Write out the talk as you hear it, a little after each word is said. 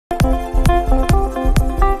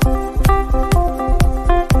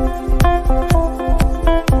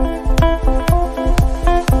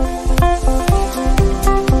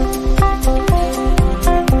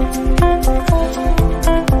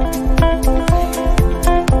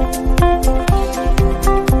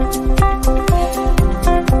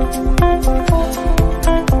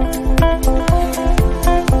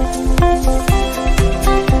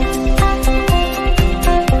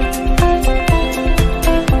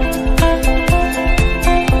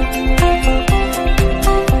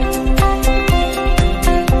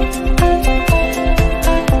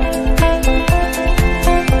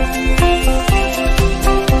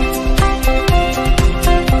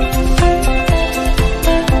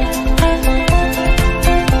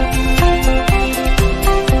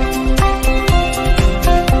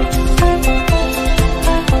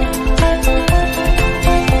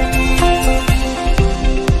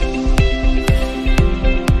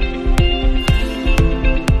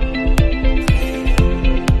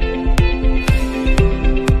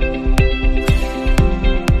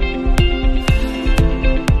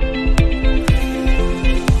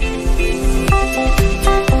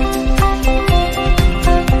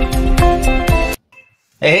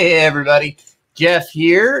Hey everybody, Jeff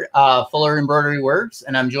here, Fuller Embroidery Works,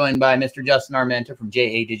 and I'm joined by Mr. Justin Armenta from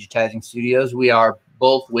JA Digitizing Studios. We are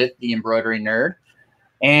both with the Embroidery Nerd,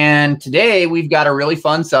 and today we've got a really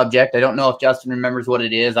fun subject. I don't know if Justin remembers what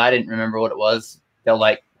it is. I didn't remember what it was till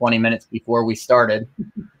like 20 minutes before we started.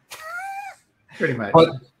 Pretty much.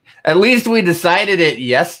 But at least we decided it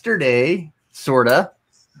yesterday, sorta.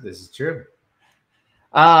 This is true.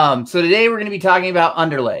 So today we're going to be talking about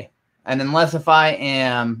underlay. And unless if I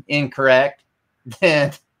am incorrect,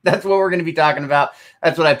 then that's what we're going to be talking about.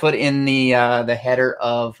 That's what I put in the header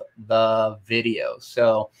of the video.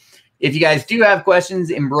 So if you guys do have questions,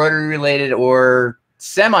 embroidery related or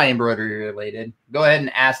semi-embroidery related, go ahead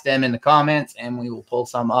and ask them in the comments and we will pull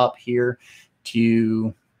some up here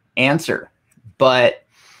to answer. But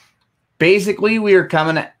basically we are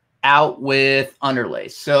coming out with underlay.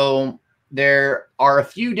 So there are a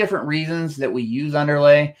few different reasons that we use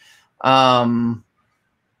underlay.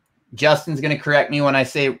 Justin's going to correct me when I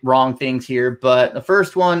say wrong things here, but the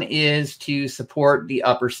first one is to support the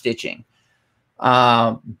upper stitching.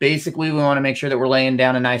 Basically, we want to make sure that we're laying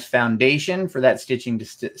down a nice foundation for that stitching to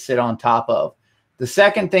sit on top of. The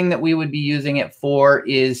second thing that we would be using it for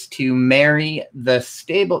is to marry the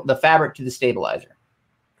fabric to the stabilizer.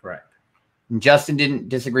 Correct. And Justin didn't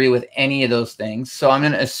disagree with any of those things, so I'm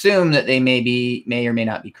going to assume that they may or may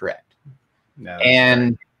not be correct. No,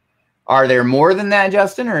 and correct. Are there more than that,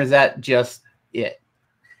 Justin, or is that just it?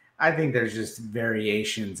 I think there's just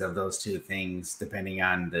variations of those two things depending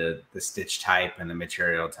on the stitch type and the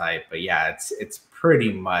material type. But yeah, it's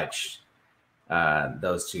pretty much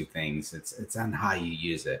those two things. It's on how you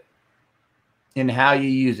use it. And how you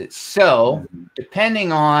use it. So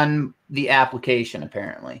depending on the application,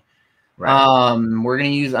 apparently, right. We're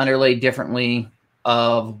going to use underlay differently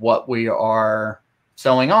of what we are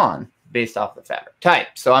sewing on, based off the fabric type.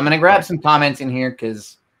 So I'm going to grab some comments in here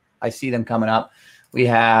because I see them coming up. We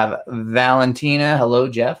have Valentina. Hello,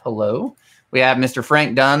 Jeff. Hello. We have Mr.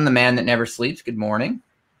 Frank Dunn, the man that never sleeps. Good morning.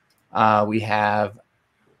 We have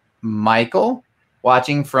Michael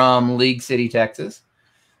watching from League City, Texas.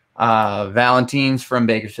 Valentine's from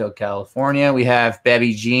Bakersfield, California. We have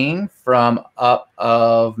Bebby Jean from up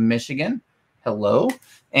of Michigan. Hello.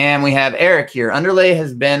 And we have Eric here. Underlay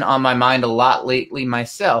has been on my mind a lot lately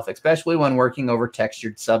myself, especially when working over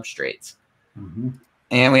textured substrates.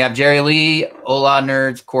 And we have Jerry Lee, Ola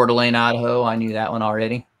Nerds, Coeur d'Alene, Idaho. I knew that one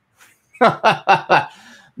already.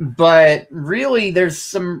 But really, there's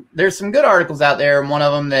some good articles out there. And one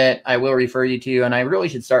of them that I will refer you to, and I really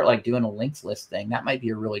should start like doing a links list thing. That might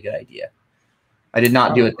be a really good idea. I did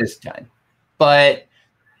not do it this time. But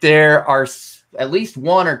there are at least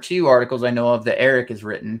one or two articles I know of that Eric has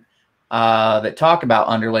written that talk about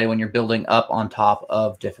underlay when you're building up on top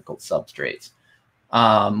of difficult substrates.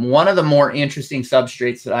 One of the more interesting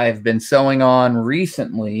substrates that I've been sewing on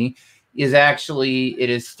recently is it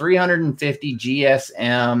is 350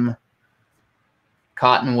 GSM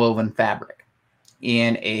cotton woven fabric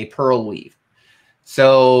in a pearl weave.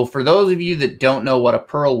 So for those of you that don't know what a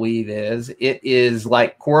pearl weave is, it is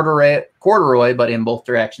like corduroy, but in both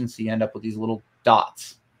directions. So you end up with these little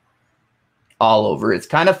dots all over. It's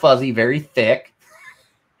kind of fuzzy, very thick,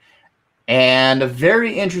 and a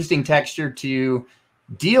very interesting texture to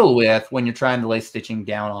deal with when you're trying to lay stitching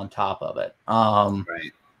down on top of it.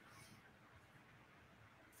 Right.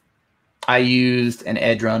 I used an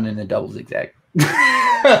edge run and a double zigzag.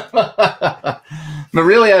 But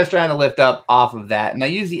really, I was trying to lift up off of that. And I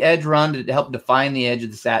used the edge run to help define the edge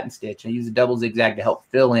of the satin stitch. I used a double zigzag to help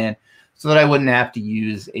fill in so that I wouldn't have to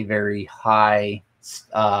use a very high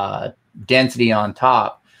density on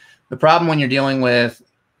top. The problem when you're dealing with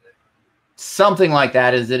something like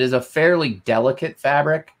that is it is a fairly delicate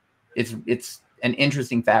fabric. It's an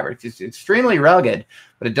interesting fabric. It's extremely rugged,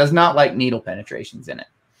 but it does not like needle penetrations in it.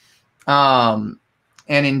 And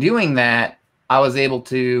in doing that, I was able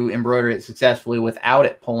to embroider it successfully without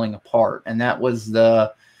it pulling apart. And that was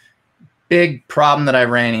the big problem that I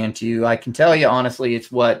ran into. I can tell you honestly,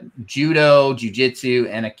 it's what judo, jiu-jitsu,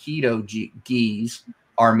 and aikido gis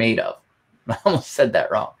are made of. I almost said that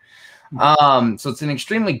wrong. So it's an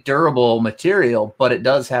extremely durable material, but it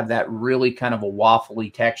does have that really kind of a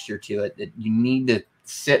waffly texture to it that you need to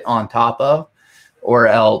sit on top of, or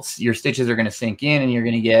else your stitches are going to sink in and you're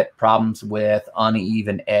going to get problems with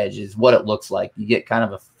uneven edges. What it looks like. You get kind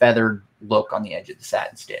of a feathered look on the edge of the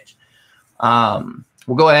satin stitch.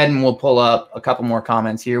 We'll go ahead and we'll pull up a couple more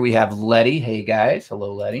comments here. We have Letty. Hey, guys.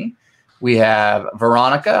 Hello, Letty. We have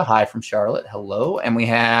Veronica. Hi from Charlotte. Hello. And we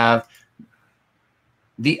have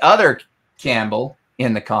the other Campbell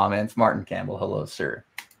in the comments, Martin Campbell. Hello, sir.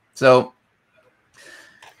 So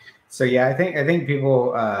So yeah, I think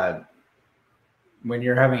people when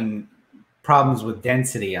you're having problems with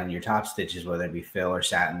density on your top stitches, whether it be fill or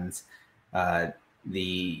satins, uh,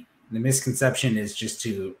 the misconception is just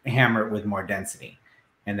to hammer it with more density,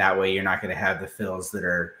 and that way you're not going to have the fills that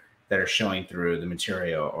are showing through the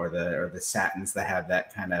material, or the satins that have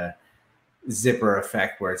that kind of zipper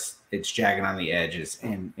effect where it's jagging on the edges,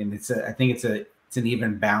 and I think it's an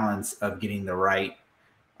even balance of getting the right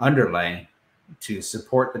underlay to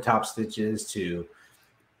support the top stitches, to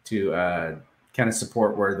kind of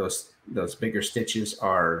support where those bigger stitches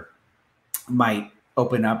are might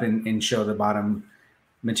open up and show the bottom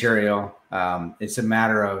material. It's a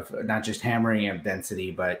matter of not just hammering of density,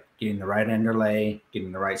 but getting the right underlay,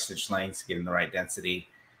 getting the right stitch lengths, getting the right density.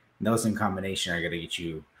 And those in combination are going to get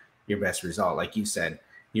you your best result. Like you said,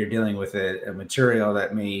 you're dealing with a material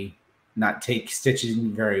that may not take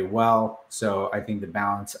stitching very well. So I think the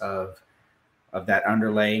balance of that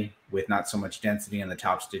underlay with not so much density in the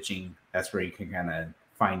top stitching, that's where you can kind of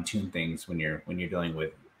fine tune things when you're dealing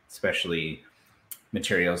with especially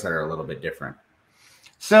materials that are a little bit different.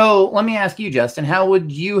 So let me ask you, Justin, how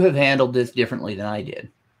would you have handled this differently than I did?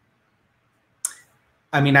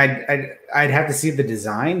 I mean, I'd have to see the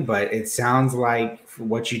design, but it sounds like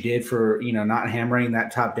what you did for, not hammering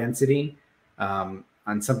that top density on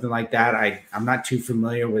something like that. I'm not too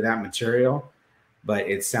familiar with that material, but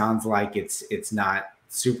it sounds like it's not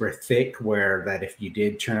super thick, where that if you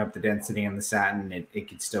did turn up the density on the satin, it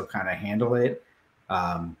could still kind of handle it.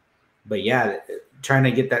 But yeah, trying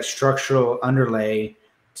to get that structural underlay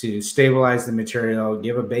to stabilize the material,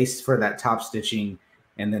 give a base for that top stitching,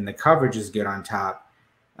 and then the coverage is good on top.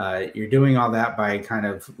 You're doing all that by kind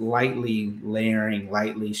of lightly layering,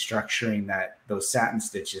 lightly structuring those satin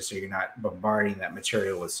stitches, so you're not bombarding that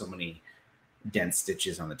material with so many dense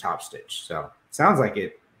stitches on the top stitch. So sounds like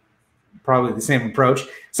it probably the same approach.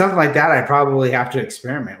 Something like that I probably have to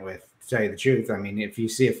experiment with, to tell you the truth. I mean, if you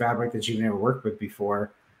see a fabric that you've never worked with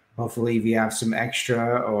before, hopefully if you have some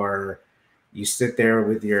extra, or you sit there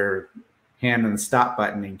with your hand on the stop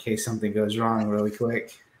button in case something goes wrong really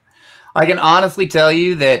quick. I can honestly tell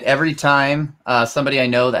you that every time somebody I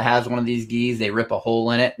know that has one of these gis, they rip a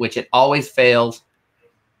hole in it, which it always fails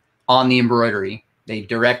on the embroidery. They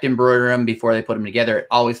direct embroider them before they put them together. It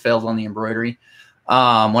always fails on the embroidery.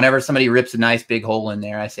 Whenever somebody rips a nice big hole in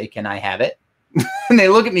there, I say, "Can I have it?" And they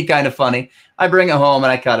look at me kind of funny. I bring it home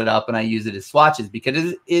and I cut it up and I use it as swatches,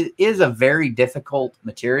 because it is a very difficult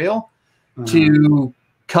material to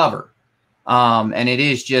cover. And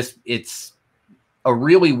it's a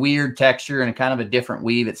really weird texture and kind of a different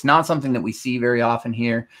weave. It's not something that we see very often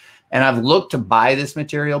here. And I've looked to buy this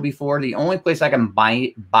material before. The only place I can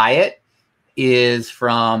buy it is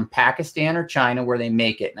from Pakistan or China, where they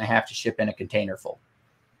make it, and I have to ship in a container full.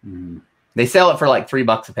 They sell it for like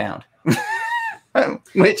 $3 a pound,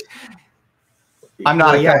 which I'm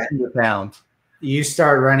not accustomed to pounds. You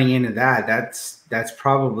start running into that. That's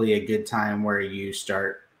probably a good time where you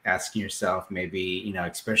start asking yourself, maybe,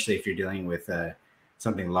 especially if you're dealing with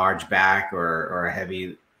something large back or a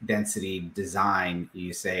heavy density design,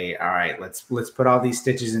 you say, all right, let's put all these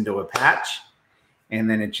stitches into a patch, and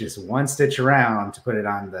then it's just one stitch around to put it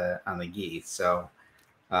on the gi. So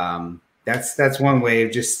that's one way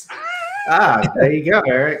of just there you go,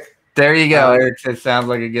 Eric. There you go, Eric. It sounds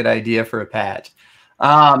like a good idea for a patch.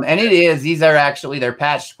 And it is. They're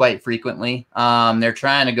patched quite frequently. They're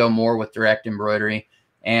trying to go more with direct embroidery,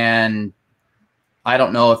 and I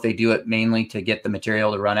don't know if they do it mainly to get the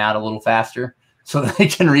material to run out a little faster so that they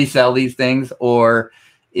can resell these things, or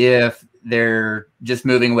if they're just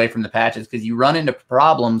moving away from the patches, because you run into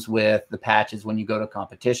problems with the patches when you go to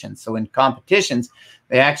competitions. So in competitions,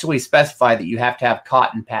 they actually specify that you have to have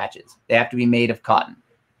cotton patches. They have to be made of cotton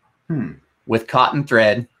with cotton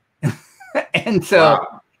thread. And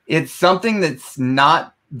so it's something that's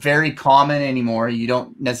not very common anymore. You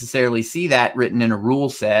don't necessarily see that written in a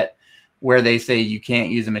rule set where they say you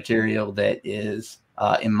can't use a material that is,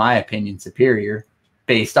 in my opinion, superior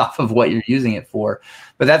based off of what you're using it for.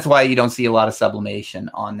 But that's why you don't see a lot of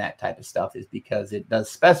sublimation on that type of stuff, is because it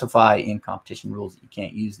does specify in competition rules that you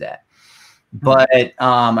can't use that. But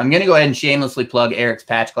I'm going to go ahead and shamelessly plug Eric's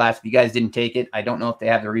patch class. If you guys didn't take it, I don't know if they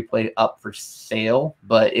have the replay up for sale,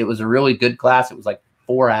 but it was a really good class. It was like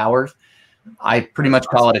 4 hours. I pretty much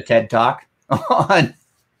call it a TED Talk on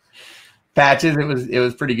patches. It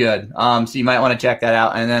was pretty good. So you might want to check that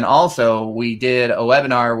out. And then also we did a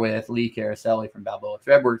webinar with Lee Caraselli from Balboa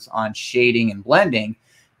Threadworks on shading and blending,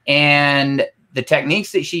 and the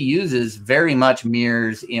techniques that she uses very much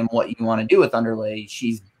mirrors in what you want to do with underlay.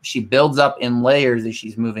 She builds up in layers as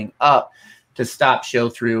she's moving up to stop show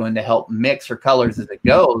through and to help mix her colors as it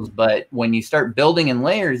goes. But when you start building in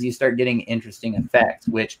layers, you start getting interesting effects,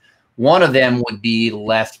 which one of them would be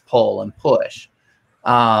less pull and push.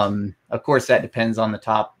 Of course, that depends on the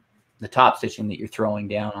top stitching that you're throwing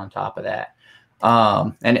down on top of that.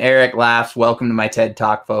 And Eric laughs. Welcome to my TED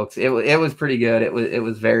Talk, folks. It was pretty good. It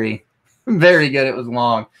was very, very good. It was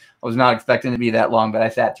long. I was not expecting it to be that long, but I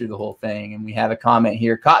sat through the whole thing. And we have a comment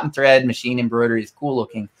here. Cotton thread machine embroidery is cool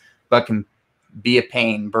looking, but can be a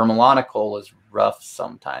pain. Burmalana coal is rough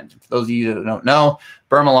sometimes. For those of you that don't know,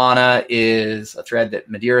 Burmalana is a thread that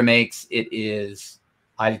Madeira makes. It is,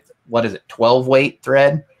 what is it, 12 weight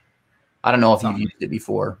thread? I don't know if you've used it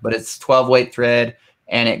before, but it's 12 weight thread,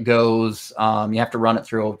 and it goes, you have to run it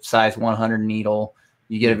through a size 100 needle.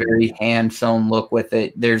 You get a very hand sewn look with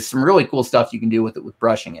it. There's some really cool stuff you can do with it with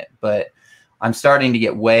brushing it, but I'm starting to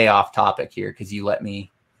get way off topic here because you let me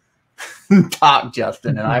talk,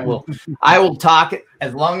 Justin, and I will talk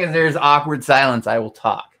as long as there's awkward silence. I will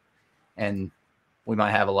talk, and we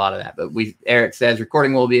might have a lot of that. But Eric says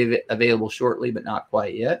recording will be available shortly, but not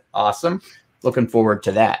quite yet. Awesome, looking forward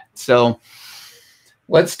to that. So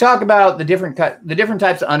let's talk about the different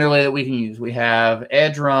types of underlay that we can use. We have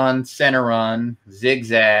edge run, center run,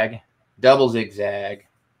 zigzag, double zigzag,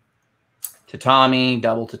 tatami,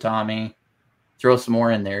 double tatami. Throw some more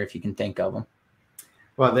in there if you can think of them.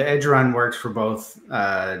 Well, the edge run works for both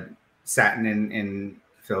satin and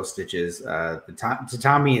fill stitches. The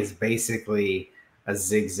tatami is basically a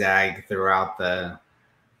zigzag throughout the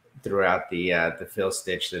fill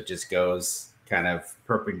stitch that just goes kind of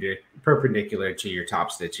perpendicular to your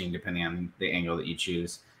top stitching, depending on the angle that you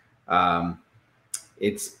choose.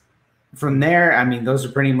 It's from there. I mean, those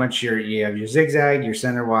are pretty much you have your zigzag, your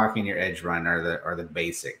center walk, and your edge run are the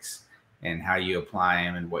basics. And how you apply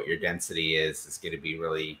them and what your density is going to be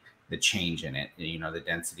really the change in it. You know, the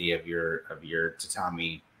density of your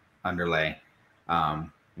tatami underlay,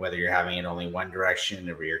 whether you're having it only one direction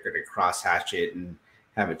or you're going to cross hatch it and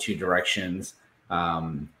have it two directions.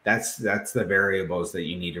 That's the variables that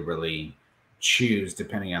you need to really choose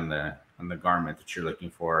depending on the garment that you're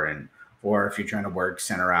looking for, or if you're trying to work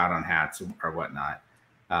center out on hats or whatnot.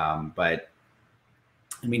 But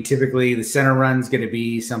I mean, typically the center run is going to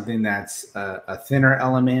be something that's a thinner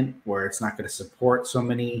element where it's not going to support so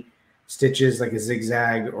many stitches like a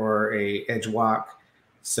zigzag or a edge walk.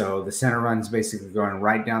 So the center run is basically going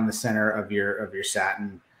right down the center of your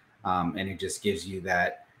satin, and it just gives you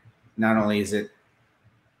that. Not only is it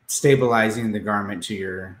stabilizing the garment to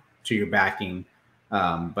your backing,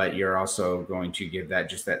 but you're also going to give that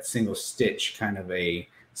just that single stitch kind of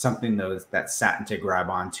something that satin to grab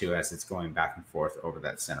onto as it's going back and forth over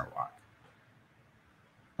that center walk.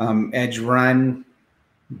 Edge run,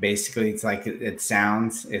 basically it's like it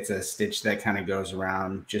sounds. It's a stitch that kind of goes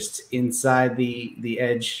around just inside the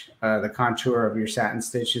edge, the contour of your satin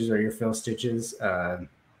stitches or your fill stitches.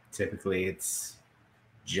 Typically it's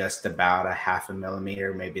just about a ½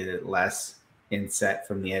 millimeter, maybe less, inset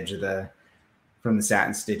from the edge of from the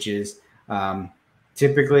satin stitches.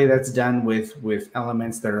 Typically that's done with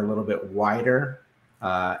elements that are a little bit wider,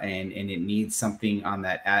 and it needs something on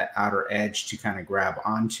that outer edge to kind of grab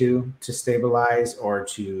onto to stabilize, or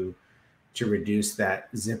to reduce that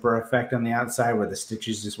zipper effect on the outside where the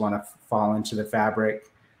stitches just want to fall into the fabric.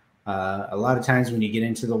 A lot of times when you get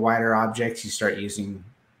into the wider objects, you start using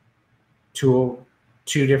two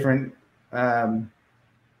different underlays,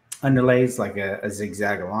 like a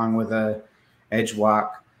zigzag along with a edge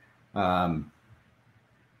walk.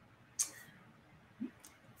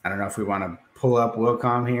 I don't know if we want to pull up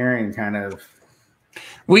Wilcom here and kind of.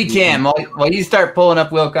 We can. While you start pulling up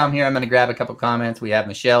Wilcom here, I'm going to grab a couple comments. We have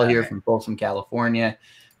Michelle here from Folsom, California,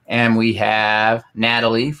 and we have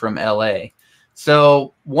Natalie from LA.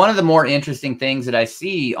 So one of the more interesting things that I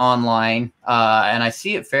see online, and I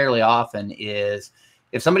see it fairly often, is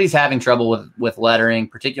if somebody's having trouble with lettering,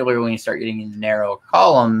 particularly when you start getting into narrow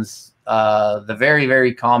columns, the very,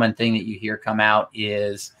 very common thing that you hear come out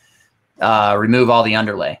is remove all the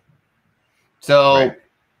underlay. So right.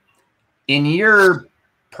 In your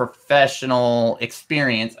professional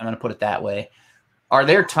experience, I'm going to put it that way, are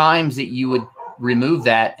there times that you would remove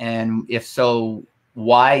that? And if so,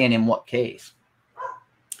 why and in what case?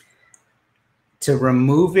 To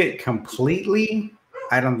remove it completely,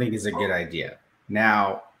 I don't think is a good idea.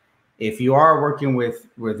 Now, if you are working with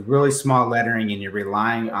really small lettering and you're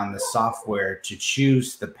relying on the software to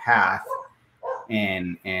choose the path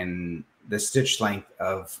and the stitch length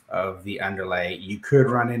of the underlay, you could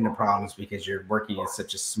run into problems because you're working in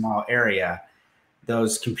such a small area.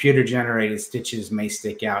 Those computer generated stitches may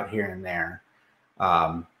stick out here and there.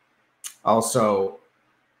 Also,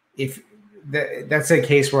 if that's a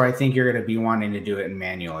case where I think you're going to be wanting to do it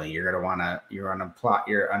manually. You're going to plot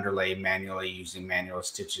your underlay manually using manual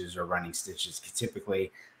stitches or running stitches.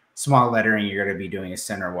 Typically, small lettering, you're going to be doing a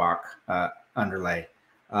center walk underlay.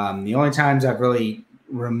 The only times I've really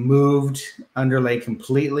removed underlay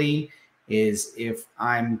completely is if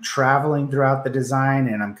I'm traveling throughout the design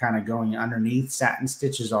and I'm kind of going underneath satin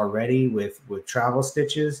stitches already with travel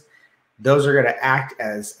stitches. Those are going to act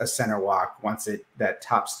as a center walk once that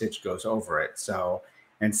top stitch goes over it. So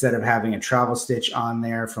instead of having a travel stitch on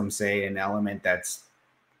there from, say, an element that's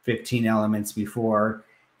 15 elements before,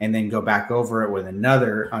 and then go back over it with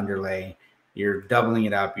another underlay, you're doubling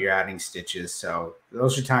it up, you're adding stitches. So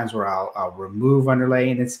those are times where I'll remove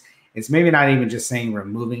underlay, and it's maybe not even just saying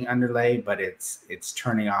removing underlay, but it's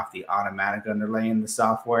turning off the automatic underlay in the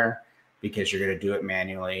software because you're going to do it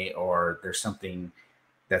manually, or there's something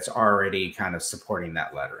that's already kind of supporting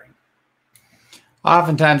that lettering.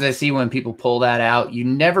 Oftentimes I see when people pull that out, you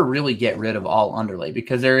never really get rid of all underlay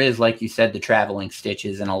because there is, like you said, the traveling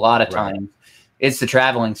stitches. And a lot of times it's the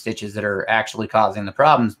traveling stitches that are actually causing the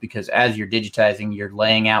problems, because as you're digitizing, you're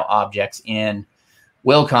laying out objects in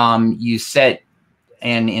Wilcom, you set,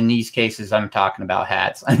 and in these cases, I'm talking about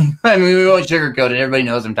hats. I mean, we won't sugarcoat it. Everybody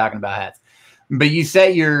knows I'm talking about hats. But you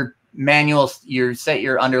set your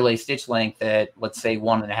your underlay stitch length at, let's say,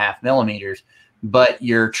 1.5 millimeters, but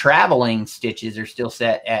your traveling stitches are still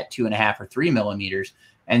set at 2.5 or 3 millimeters.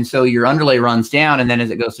 And so your underlay runs down, and then as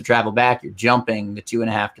it goes to travel back, you're jumping the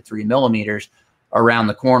 2.5 to 3 millimeters around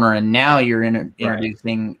the corner. And now you're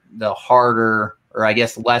introducing the harder, or I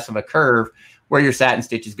guess less of a curve, where your satin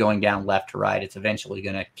stitch is going down left to right. It's eventually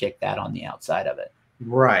going to kick that on the outside of it.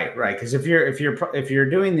 Right. Because if you're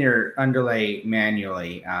doing your underlay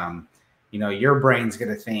manually, your brain's going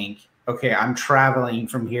to think, okay, I'm traveling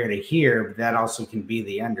from here to here, but that also can be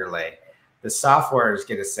the underlay. The software is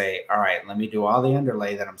going to say, all right, let me do all the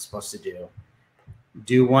underlay that I'm supposed to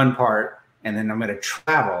do one part, and then I'm going to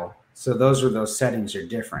travel. So those settings are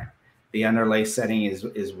different. The underlay setting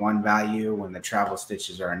is one value when the travel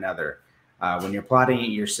stitches are another. When you're plotting it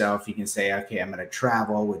yourself, you can say, okay, I'm going to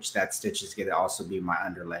travel, which that stitch is going to also be my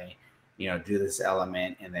underlay, do this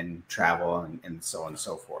element and then travel and so on and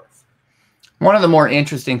so forth. One of the more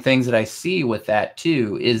interesting things that I see with that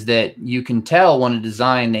too is that you can tell when a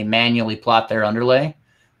design they manually plot their underlay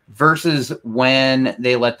versus when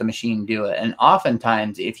they let the machine do it. And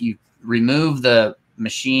oftentimes, if you remove the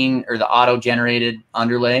machine or the auto-generated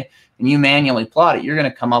underlay and you manually plot it, you're going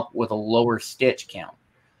to come up with a lower stitch count.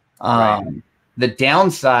 The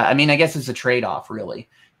downside, I mean, I guess it's a trade-off really,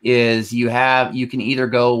 is you can either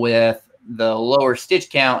go with the lower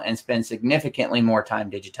stitch count and spend significantly more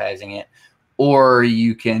time digitizing it, or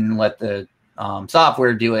you can let the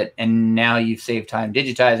software do it, and now you've saved time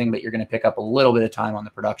digitizing, but you're going to pick up a little bit of time on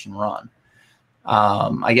the production run.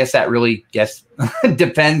 I guess that really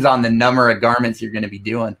depends on the number of garments you're going to be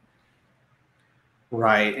doing.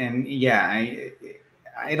 Right. And yeah,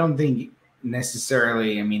 I don't think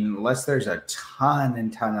necessarily, I mean, unless there's a ton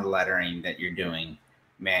of lettering that you're doing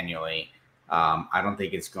manually, I don't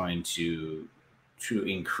think it's going to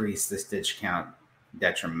increase the stitch count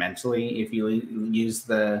detrimentally if you use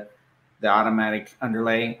the automatic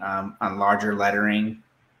underlay. On larger lettering,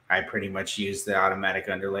 I pretty much use the automatic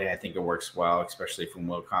underlay. I think it works well, especially from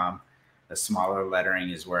Wilcom. The smaller lettering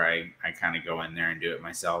is where I kind of go in there and do it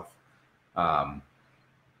myself.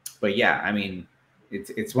 But yeah, I mean,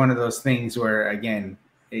 it's one of those things where, again,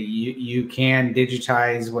 you can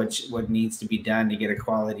digitize what needs to be done to get a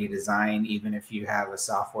quality design, even if you have a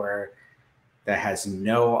software that has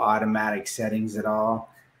no automatic settings at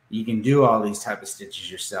all. You can do all these type of stitches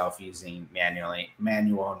yourself using manual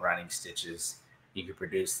and running stitches. You can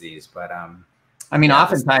produce these, but I mean,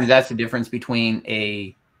 oftentimes that's the difference between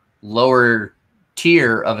a lower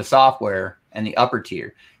tier of a software and the upper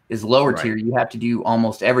tier. Is lower tier, you have to do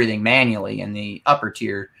almost everything manually, and the upper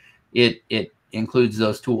tier, it includes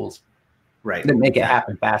those tools that make it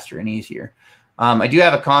happen faster and easier. I do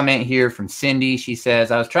have a comment here from Cindy. She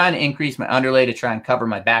says, I was trying to increase my underlay to try and cover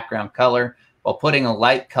my background color while putting a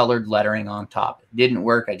light colored lettering on top. It didn't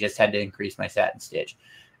work. I just had to increase my satin stitch.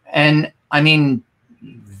 And I mean,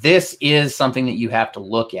 this is something that you have to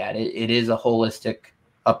look at. It is a holistic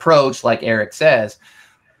approach, like Eric says.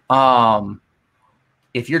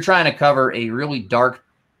 If you're trying to cover a really dark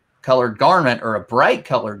colored garment or a bright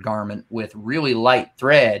colored garment with really light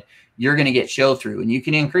thread, you're going to get show through, and you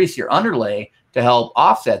can increase your underlay to help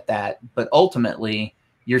offset that. But ultimately,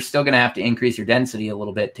 you're still going to have to increase your density a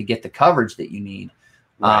little bit to get the coverage that you need.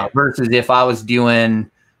 Versus if I was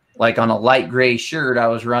doing, like on a light gray shirt, I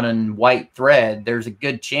was running white thread, there's a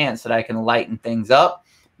good chance that I can lighten things up,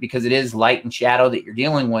 because it is light and shadow that you're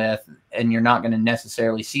dealing with, and you're not going to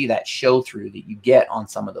necessarily see that show through that you get on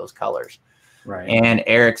some of those colors. Right. And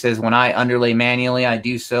Eric says, when I underlay manually, I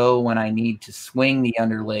do so when I need to swing the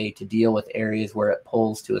underlay to deal with areas where it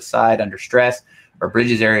pulls to a side under stress, or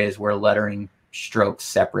bridges areas where lettering strokes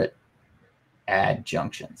separate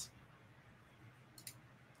adjunctions.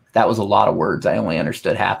 That was a lot of words. I only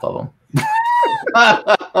understood half of them.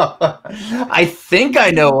 I think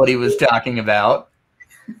I know what he was talking about.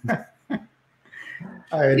 I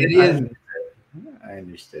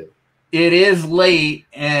understood. It is late,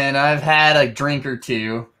 and I've had a drink or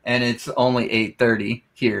two, and it's only 8:30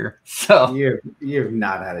 here. So you've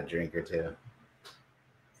not had a drink or two.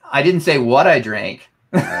 I didn't say what I drank.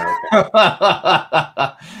 Oh,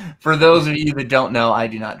 okay. For those of you that don't know, I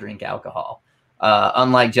do not drink alcohol.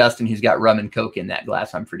 Unlike Justin, who's got rum and Coke in that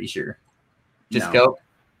glass, I'm pretty sure. Just Coke?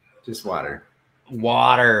 Just water.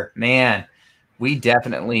 Water. Man, we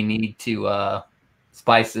definitely need to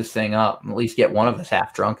spice this thing up. At least get one of us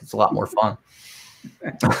half drunk. It's a lot more fun.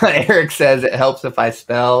 Eric says it helps if I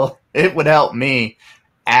spell. It would help me.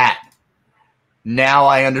 At. Now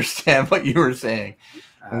I understand what you were saying.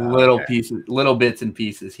 Little pieces, little bits and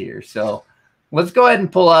pieces here. So let's go ahead and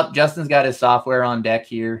pull up. Justin's got his software on deck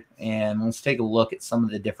here, and let's take a look at some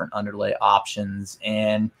of the different underlay options.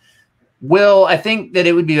 And Will, I think that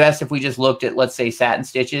it would be best if we just looked at, let's say, satin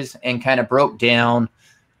stitches and kind of broke down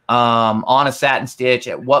on a satin stitch,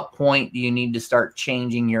 at what point do you need to start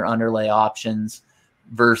changing your underlay options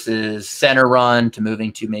versus center run to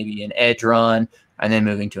moving to maybe an edge run, and then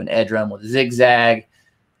moving to an edge run with a zigzag.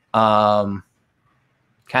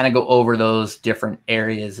 Kind of go over those different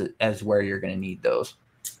areas as where you're going to need those.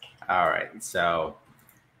 All right. So,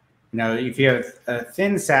 if you have a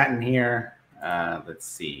thin satin here, let's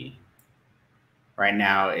see. Right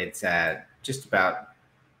now it's at just about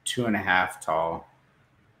 2.5 tall.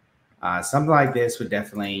 Something like this would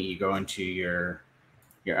definitely, you go into your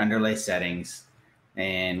underlay settings,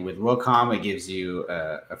 and with Wilcom it gives you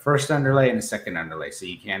a first underlay and a second underlay, so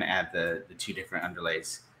you can add the two different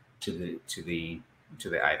underlays to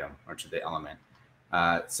the item or to the element.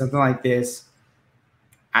 Something like this,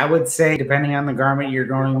 I would say, depending on the garment you're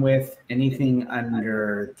going with, anything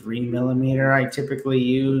under 3 millimeter, I typically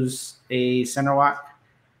use a center walk.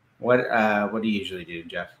 What do you usually do,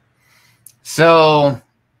 Jeff? So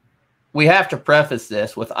we have to preface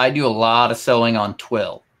this with, I do a lot of sewing on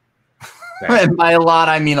twill. Okay. And by a lot,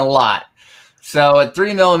 I mean a lot. So at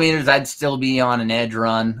 3 millimeters, I'd still be on an edge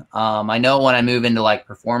run. I know when I move into like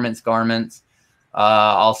performance garments,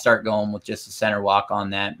 I'll start going with just a center walk on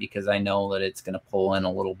that, because I know that it's going to pull in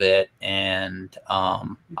a little bit, and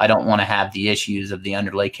I don't want to have the issues of the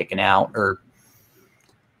underlay kicking out or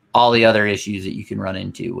all the other issues that you can run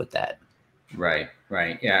into with that. Right.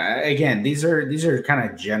 Yeah. Again, these are kind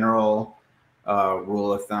of general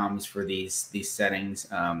rule of thumbs for these settings.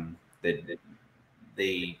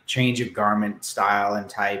 The change of garment style and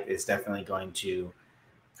type is definitely going to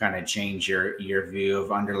kind of change your view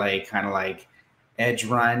of underlay, kind of like edge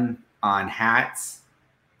run on hats.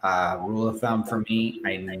 Rule of thumb for me,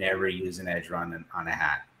 I never use an edge run on a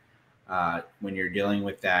hat. When you're dealing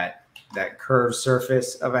with that curved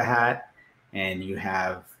surface of a hat, and you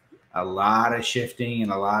have a lot of shifting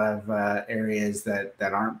and a lot of areas that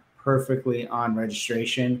aren't perfectly on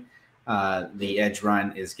registration, the edge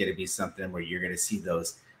run is going to be something where you're going to see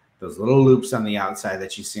those little loops on the outside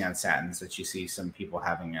that you see on satins, that you see some people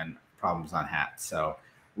having problems on hats. So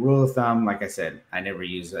rule of thumb, like I said, I never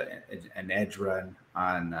use an edge run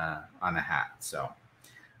on a hat. So,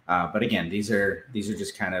 but again, these are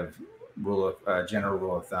just kind of general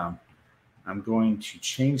rule of thumb. I'm going to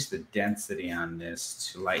change the density on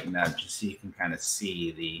this to lighten up, just so you can kind of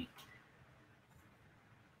see the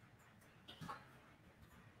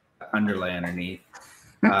underlay underneath.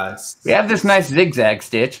 We have this nice zigzag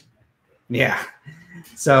stitch. Yeah.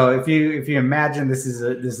 So if you imagine this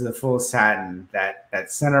is a full satin,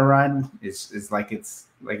 that center run is like it's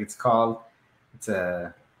called. It's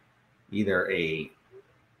either a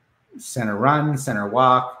center run, center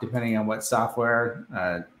walk, depending on what software.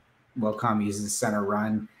 Wilcom uses center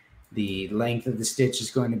run. The length of the stitch is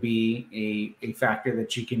going to be a factor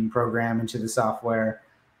that you can program into the software.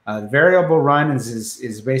 The variable run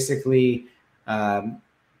is basically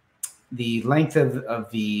the length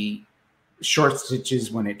of the short stitches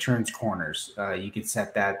when it turns corners. You could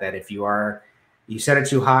set that if you set it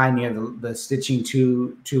too high and you have the stitching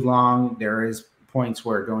too long, there is points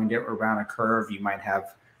where going around a curve, you might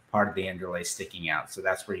have part of the underlay sticking out. So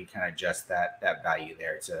that's where you kind of adjust that value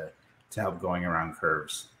there to help going around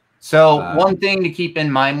curves. So one thing to keep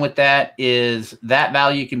in mind with that is that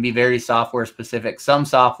value can be very software specific. Some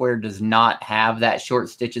software does not have that short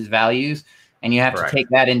stitches values, and you have to take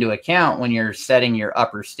that into account when you're setting your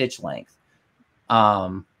upper stitch length.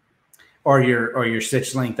 Or your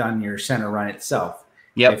stitch length on your center run itself.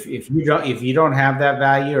 Yep. If you don't have that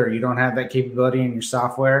value, or you don't have that capability in your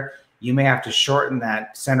software, you may have to shorten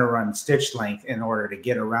that center run stitch length in order to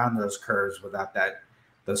get around those curves without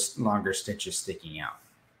those longer stitches sticking out.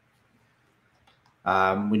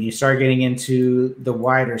 When you start getting into the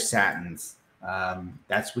wider satins,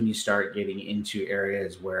 that's when you start getting into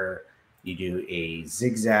areas where you do a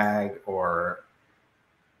zigzag or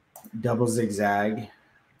double zigzag.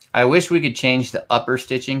 I wish we could change the upper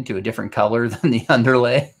stitching to a different color than the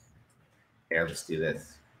underlay. Here, let's do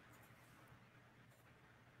this.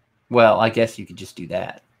 Well, I guess you could just do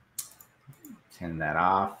that. Turn that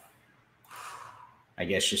off. I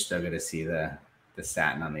guess you're still going to see the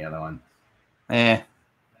satin on the other one.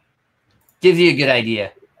 Gives you a good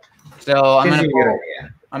idea. So I'm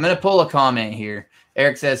going to pull a comment here.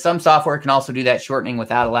 Eric says, some software can also do that shortening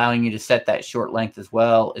without allowing you to set that short length as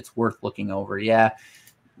well. It's worth looking over. Yeah.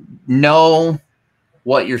 Know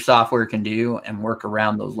what your software can do and work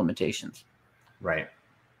around those limitations. Right.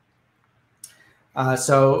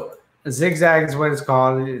 So a zigzag is what it's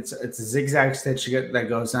called. It's a zigzag stitch that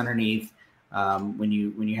goes underneath. When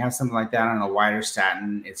you have something like that on a wider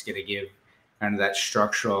satin, it's going to give kind of that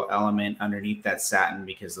structural element underneath that satin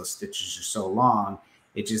because those stitches are so long.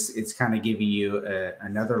 It's kind of giving you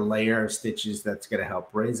another layer of stitches that's going to help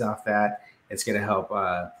raise off that. It's going to help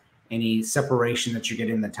any separation that you get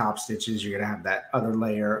in the top stitches. You're going to have that other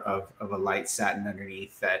layer of a light satin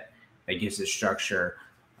underneath that gives it structure.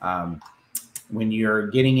 When you're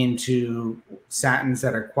getting into satins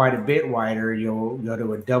that are quite a bit wider, you'll go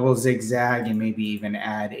to a double zigzag and maybe even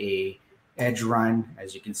add a edge run.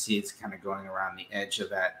 As you can see, it's kind of going around the edge of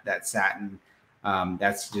that satin.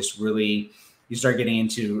 That's just really, you start getting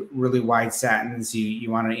into really wide satins. You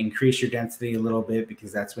want to increase your density a little bit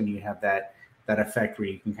because that's when you have that effect where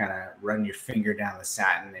you can kind of run your finger down the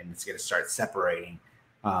satin and it's going to start separating.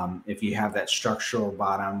 If you have that structural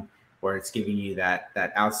bottom where it's giving you that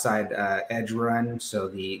outside edge run, so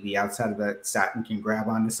the outside of that satin can grab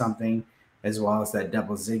onto something, as well as that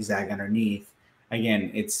double zigzag underneath.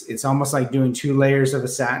 Again, it's almost like doing two layers of a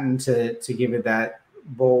satin to give it that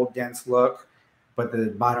bold, dense look, but the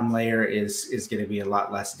bottom layer is going to be a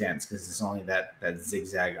lot less dense because it's only that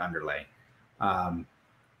zigzag underlay.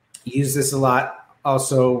 Use this a lot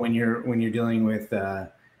also when you're dealing with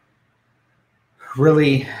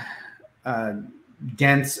really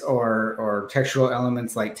dense or textural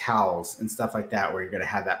elements like towels and stuff like that, where you're going to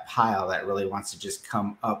have that pile that really wants to just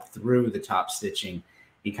come up through the top stitching.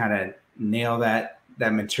 You kind of nail that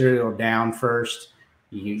material down first.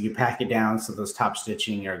 You pack it down so those top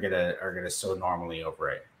stitching are gonna sew normally over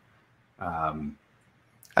it.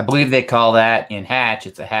 I believe they call that in Hatch,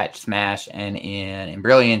 it's a hatch smash, and in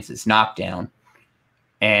Brilliance, it's knockdown.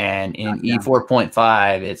 And in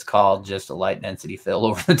E4.5, it's called just a light density fill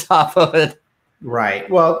over the top of it. Right.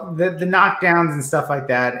 Well, the knockdowns and stuff like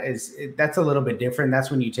that that's a little bit different.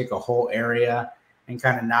 That's when you take a whole area and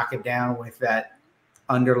kind of knock it down with that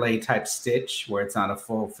underlay type stitch where it's not a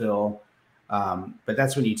full fill. But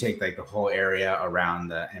that's when you take like the whole area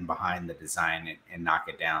around and behind the design and knock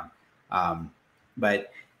it down.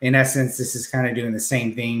 But in essence, this is kind of doing the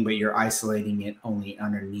same thing, but you're isolating it only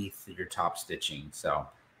underneath your top stitching. So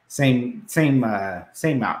same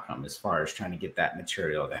outcome as far as trying to get that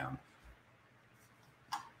material down.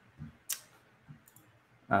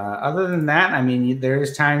 Other than that, I mean,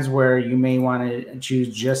 there's times where you may want to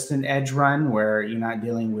choose just an edge run where you're not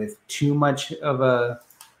dealing with too much of a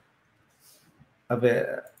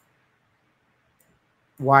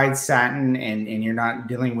wide satin and you're not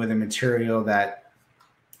dealing with a material that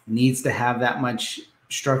needs to have that much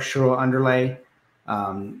structural underlay.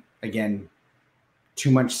 Again, too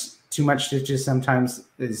much stitches sometimes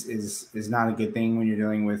is not a good thing when you're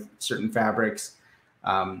dealing with certain fabrics.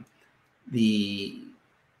 The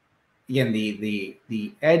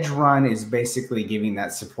edge run is basically giving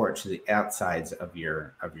that support to the outsides of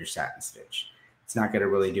your satin stitch. It's not going to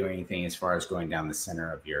really do anything as far as going down the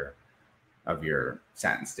center of your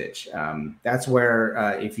satin stitch. That's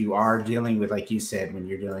where if you are dealing with, like you said, when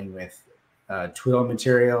you're dealing with twill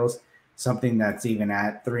materials, something that's even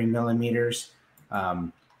at 3 millimeters,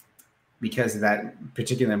 because of that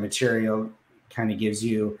particular material kind of gives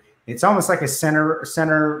you, it's almost like a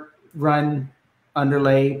center run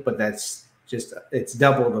underlay, but that's just, it's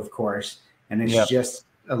doubled, of course, and it's just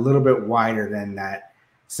a little bit wider than that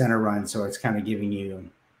center run, so it's kind of giving you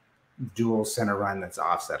dual center run that's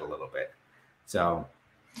offset a little bit. So,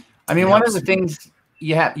 I mean, one of the things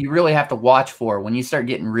you really have to watch for when you start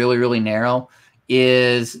getting really, really narrow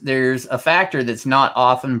is there's a factor that's not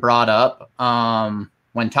often brought up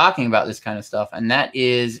when talking about this kind of stuff, and that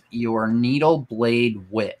is your needle blade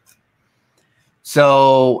width.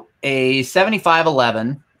 So a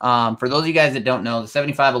 7511, for those of you guys that don't know, the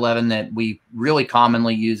 7511 that we really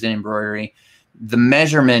commonly use in embroidery, the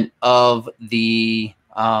measurement of the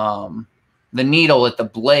needle at the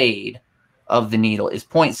blade of the needle is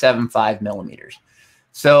 0.75 millimeters.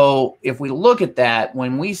 So if we look at that,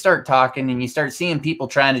 when we start talking and you start seeing people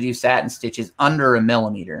trying to do satin stitches under a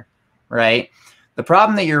millimeter, right? The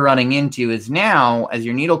problem that you're running into is now as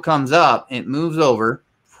your needle comes up, it moves over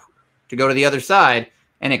to go to the other side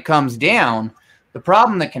and it comes down. The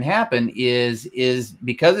problem that can happen is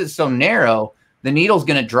because it's so narrow, the needle's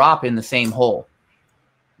going to drop in the same hole.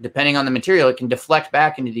 Depending on the material, it can deflect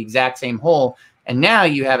back into the exact same hole. And now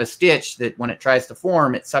you have a stitch that when it tries to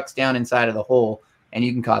form, it sucks down inside of the hole and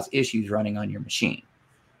you can cause issues running on your machine.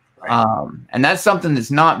 Right. And that's something that's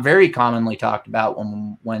not very commonly talked about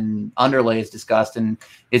when underlay is discussed. And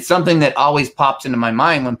it's something that always pops into my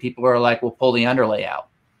mind when people are like, well, pull the underlay out.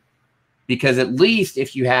 Because at least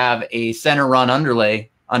if you have a center run underlay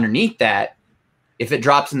underneath that, if it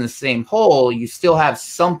drops in the same hole, you still have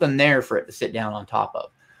something there for it to sit down on top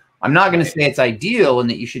of. I'm not going to say it's ideal and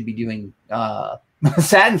that you should be doing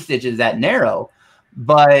satin stitches that narrow,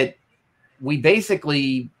 but we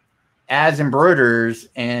basically, as embroiderers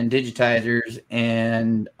and digitizers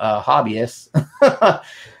and hobbyists,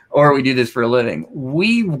 or we do this for a living,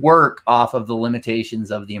 we work off of the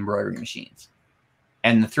limitations of the embroidery machines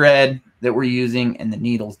and the thread that we're using and the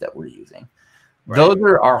needles that we're using. Right. Those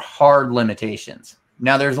are our hard limitations.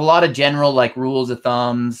 Now, there's a lot of general like rules of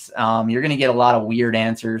thumbs. You're going to get a lot of weird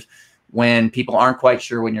answers when people aren't quite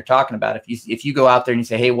sure when you're talking about it. If you go out there and you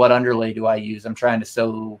say, hey, what underlay do I use? I'm trying to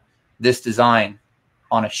sew this design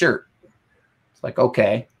on a shirt. It's like,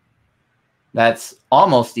 okay, that's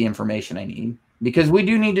almost the information I need because we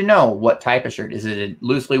do need to know what type of shirt. Is it a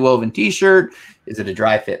loosely woven t-shirt? Is it a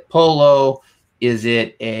dry fit polo? Is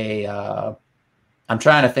it a, I'm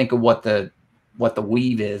trying to think of what the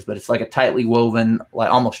weave is, but it's like a tightly woven, like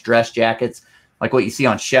almost dress jackets, like what you see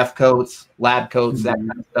on chef coats, lab coats, that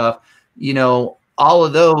kind of stuff. You know, all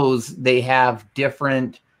of those, they have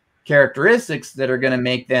different characteristics that are going to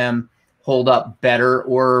make them hold up better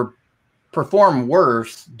or perform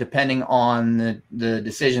worse depending on the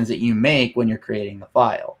decisions that you make when you're creating the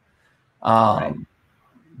file. Right.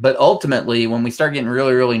 But ultimately, when we start getting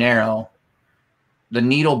really, really narrow, the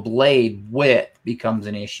needle blade width becomes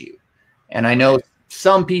an issue. And I know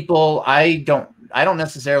some people, I don't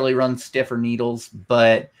necessarily run stiffer needles,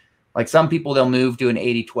 but like some people, they'll move to an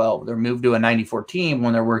 80-12. They'll move to a 90-14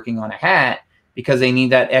 when they're working on a hat because they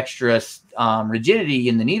need that extra rigidity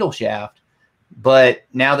in the needle shaft. But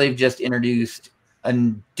now they've just introduced a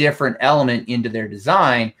different element into their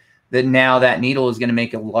design that now that needle is going to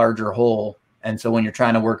make a larger hole. And so when you're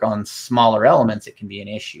trying to work on smaller elements, it can be an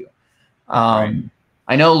issue. Right.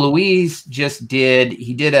 I know Luis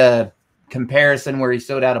he did a comparison where he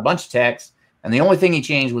sewed out a bunch of text and the only thing he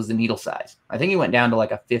changed was the needle size. I think he went down to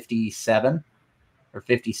like a 57 or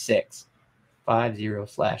 56,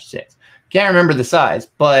 50/6. Can't remember the size,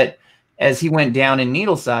 but as he went down in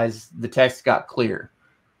needle size, the text got clear.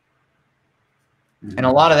 And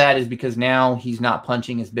a lot of that is because now he's not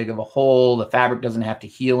punching as big of a hole. The fabric doesn't have to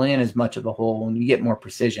heal in as much of the hole and you get more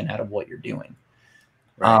precision out of what you're doing.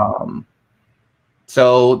 Right.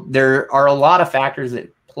 So there are a lot of factors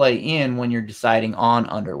that play in when you're deciding on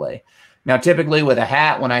underlay. Now, typically with a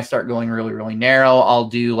hat, when I start going really, really narrow, I'll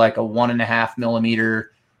do like a 1.5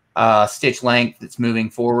 millimeter stitch length that's moving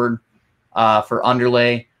forward for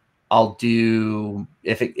underlay. I'll do,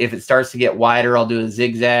 if it starts to get wider, I'll do a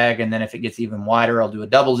zigzag. And then if it gets even wider, I'll do a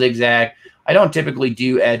double zigzag. I don't typically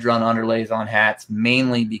do edge run underlays on hats,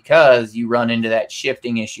 mainly because you run into that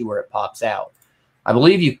shifting issue where it pops out. I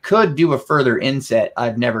believe you could do a further inset.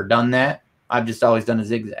 I've never done that. I've just always done a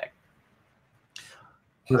zigzag.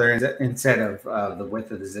 Further inset of the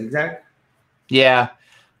width of the zigzag? Yeah.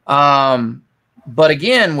 But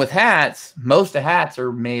again, with hats, most of the hats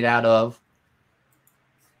are made out of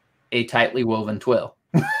a tightly woven twill.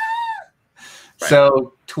 Right.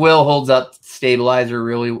 So twill holds up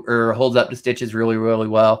stabilizer holds up the stitches really, really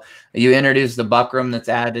well. You introduce the buckram that's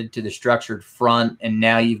added to the structured front, and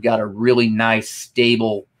now you've got a really nice,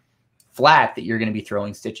 stable flat that you're going to be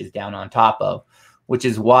throwing stitches down on top of, which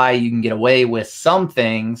is why you can get away with some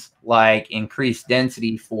things like increased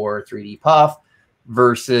density for 3D puff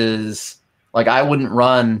versus, like, I wouldn't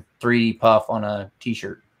run 3D puff on a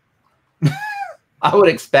t-shirt. I would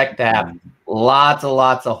expect to have lots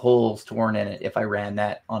of holes torn in it if I ran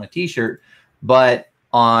that on a t-shirt. But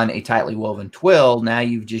on a tightly woven twill, now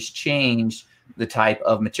you've just changed the type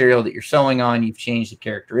of material that you're sewing on. You've changed the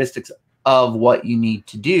characteristics of what you need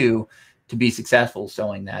to do to be successful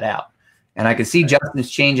sewing that out. And I can see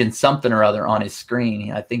Justin's changing something or other on his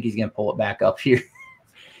screen. I think he's going to pull it back up here.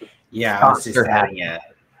 Yeah, I was just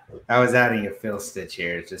adding a fill stitch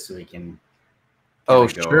here just so we can. Oh,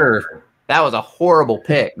 sure. Over. That was a horrible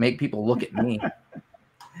pick. Make people look at me.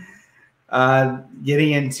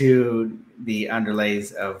 Getting into the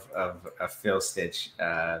underlays of a fill stitch.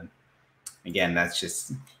 Again, that's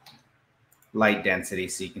just light density,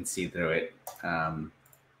 so you can see through it.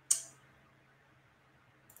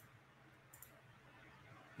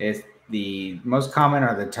 The most common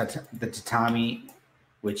are the tatami,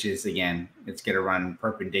 which is, again, it's going to run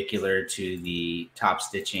perpendicular to the top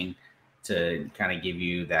stitching to kind of give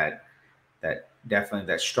you that definitely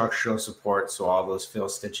that structural support. So all those fill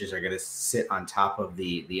stitches are going to sit on top of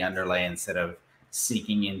the underlay instead of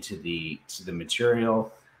sinking into the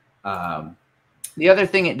material. The other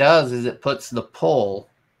thing it does is it puts the pull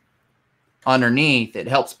underneath. It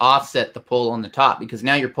helps offset the pull on the top, because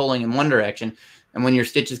now you're pulling in one direction, and when your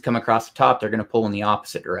stitches come across the top, they're going to pull in the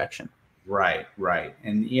opposite direction. Right.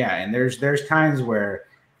 And yeah, and there's times where,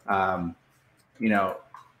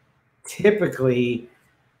 typically,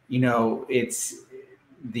 it's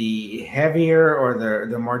the heavier or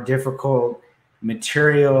the more difficult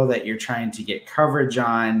material that you're trying to get coverage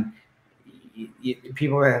on.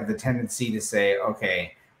 People have the tendency to say,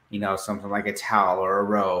 okay, something like a towel or a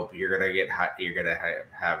robe, you're gonna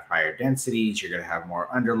have higher densities, you're gonna have more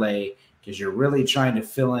underlay, because you're really trying to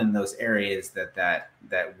fill in those areas that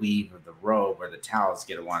weave of the robe or the towel is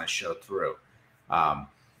gonna want to show through.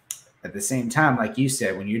 At the same time, like you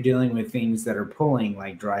said, when you're dealing with things that are pulling,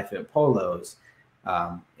 like dry fit polos,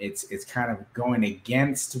 it's kind of going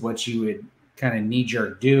against what you would kind of knee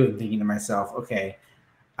jerk do, and thinking to myself, okay,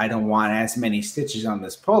 I don't want as many stitches on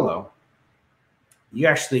this polo. You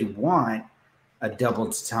actually want a double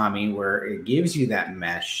tatami where it gives you that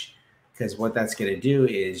mesh, because what that's going to do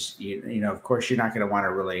is, of course, you're not going to want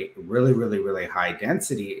a really high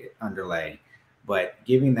density underlay, but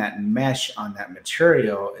giving that mesh on that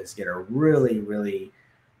material is going to really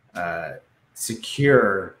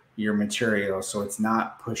secure your material, so it's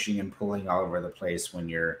not pushing and pulling all over the place when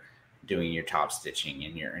you're doing your top stitching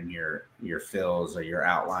and your fills or your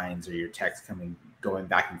outlines or your text going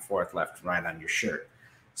back and forth left and right on your shirt.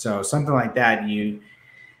 So something like that,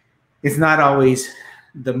 it's not always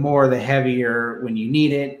the heavier when you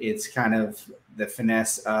need it. It's kind of the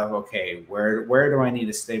finesse of, okay, where do I need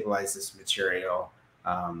to stabilize this material?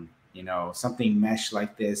 Something mesh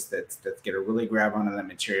like this that's going to really grab onto that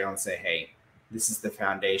material and say, hey, this is the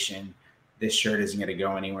foundation. This shirt isn't going to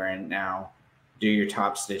go anywhere now. Do your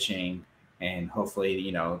top stitching, and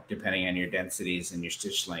hopefully, depending on your densities and your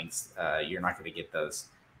stitch lengths, you're not going to get those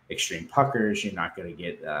extreme puckers. You're not going to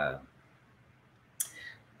get the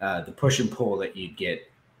push and pull that you'd get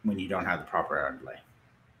when you don't have the proper underlay.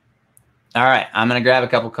 All right, I'm going to grab a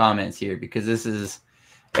couple comments here, because this is,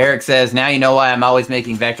 Eric says, now you know why I'm always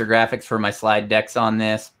making vector graphics for my slide decks on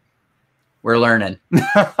this. We're learning.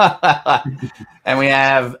 And we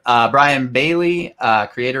have Brian Bailey,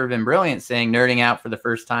 creator of Brilliant, saying, nerding out for the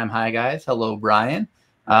first time. Hi, guys. Hello, Brian.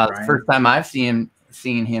 It's the first time I've seen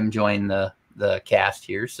him join the cast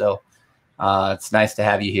here. So it's nice to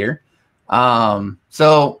have you here.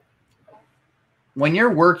 So when you're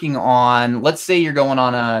working on, let's say you're going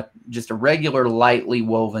on just a regular lightly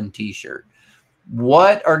woven t-shirt,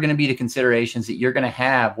 what are going to be the considerations that you're going to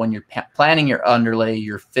have when you're planning your underlay,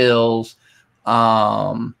 your fills?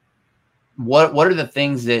 What are the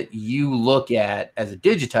things that you look at as a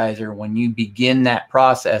digitizer when you begin that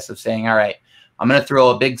process of saying, all right, I'm going to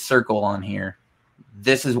throw a big circle on here.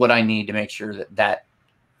 This is what I need to make sure that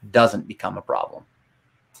doesn't become a problem.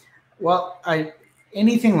 Well,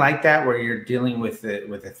 anything like that where you're dealing with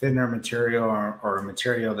a thinner material or a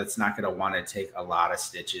material that's not going to want to take a lot of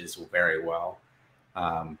stitches very well.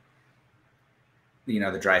 The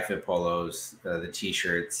dry fit polos, the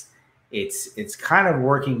t-shirts, it's kind of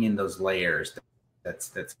working in those layers that's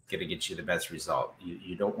going to get you the best result.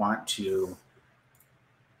 You don't want to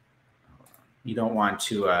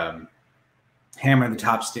hammer the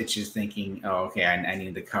top stitches thinking, oh, okay, I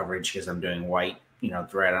need the coverage because I'm doing white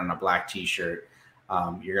thread on a black t-shirt.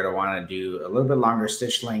 You're going to want to do a little bit longer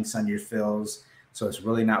stitch lengths on your fills, so it's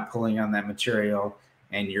really not pulling on that material.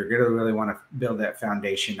 And you're going to really want to build that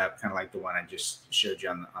foundation up, kind of like the one I just showed you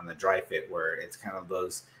on the dry fit, where it's kind of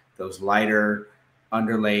those lighter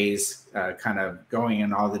underlays kind of going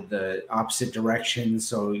in all the opposite directions.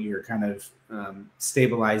 So you're kind of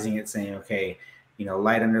stabilizing it, saying, okay, you know,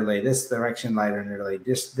 light underlay this direction, light underlay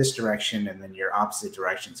this direction, and then your opposite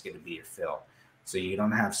direction is going to be your fill. So you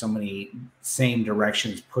don't have so many same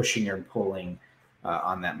directions pushing or pulling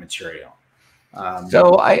on that material.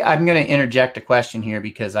 So I'm going to interject a question here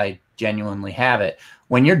because I genuinely have it.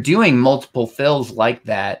 When you're doing multiple fills like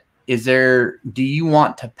that, do you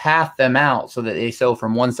want to path them out so that they sew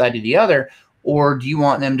from one side to the other, or do you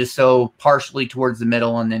want them to sew partially towards the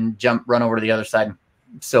middle and then run over to the other side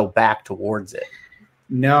and sew back towards it?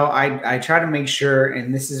 No, I try to make sure,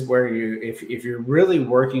 and this is where if you're really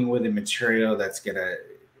working with a material that's gonna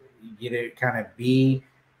get it kind of be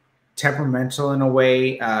temperamental in a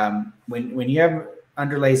way, when you have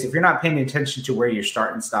underlays, if you're not paying attention to where your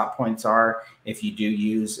start and stop points are, if you do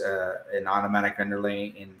use an automatic underlay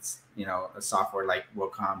in, you know, a software like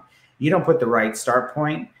Wacom, you don't put the right start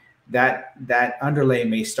point, that underlay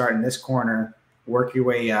may start in this corner, work your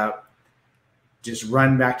way up, just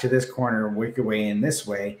run back to this corner, work your way in this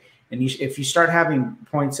way. And if you start having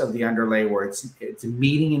points of the underlay where it's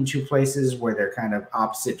meeting in two places where they're kind of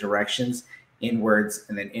opposite directions, inwards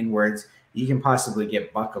and then inwards, you can possibly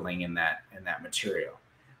get buckling in that material.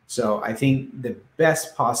 So I think the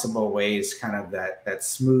best possible way is kind of that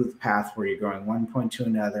smooth path where you're going one point to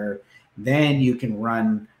another. Then you can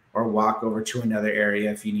run or walk over to another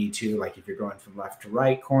area if you need to. Like if you're going from left to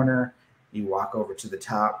right corner, you walk over to the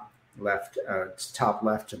top left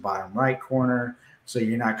to bottom right corner. So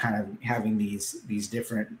you're not kind of having these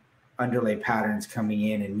different underlay patterns coming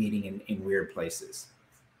in and meeting in weird places.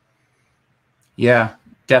 Yeah,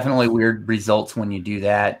 definitely weird results when you do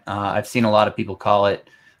that. I've seen a lot of people call it,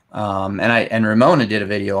 and Ramona did a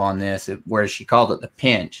video on this where she called it the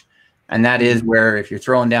pinch. And that is where if you're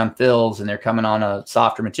throwing down fills and they're coming on a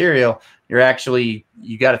softer material,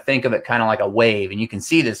 you got to think of it kind of like a wave. And you can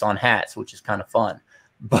see this on hats, which is kind of fun.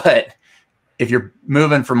 But if you're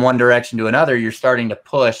moving from one direction to another, you're starting to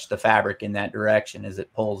push the fabric in that direction as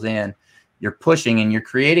it pulls in. You're pushing and you're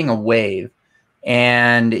creating a wave.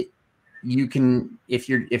 And you can, if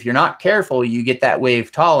you're not careful, you get that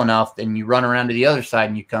wave tall enough, then you run around to the other side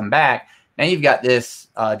and you come back. Now you've got this,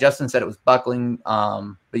 Justin said it was buckling,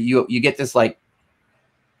 but you get this like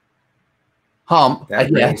hump,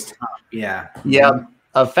 raised hump. Yeah. Yeah,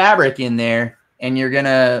 of fabric in there, and you're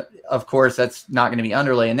gonna, of course, that's not gonna be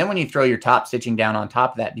underlay. And then when you throw your top stitching down on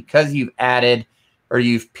top of that, because you've added or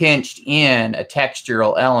you've pinched in a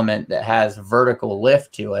textural element that has vertical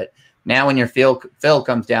lift to it, now when your fill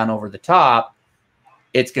comes down over the top,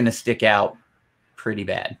 it's gonna stick out pretty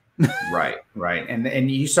bad. Right.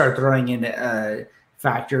 And you start throwing in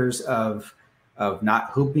factors of not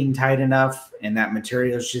hooping tight enough, and that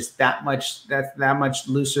material is just that much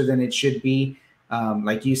looser than it should be.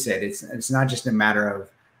 Like you said, it's not just a matter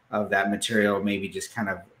of that material maybe just kind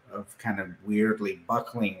of weirdly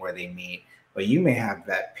buckling where they meet, but you may have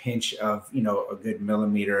that pinch of, you know, a good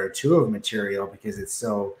millimeter or two of material because it's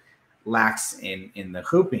so lax in the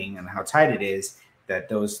hooping and how tight it is, that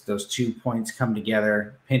those 2 points come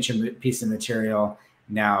together, pinch a piece of material.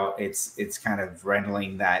 Now it's kind of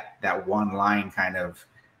rendering that one line kind of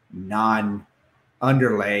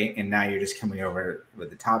non-underlay, and now you're just coming over with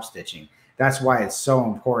the top stitching. That's why it's so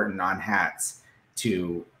important on hats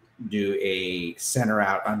to do a center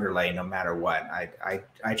out underlay no matter what.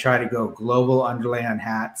 I try to go global underlay on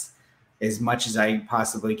hats as much as I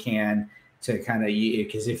possibly can, to kind of,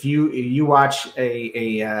 because if you watch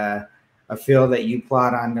a fill that you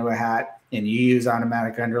plot onto a hat and you use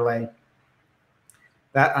automatic underlay,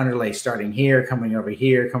 that underlay starting here, coming over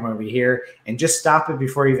here, and just stop it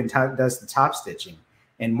before it even does the top stitching.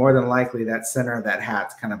 And more than likely that center of that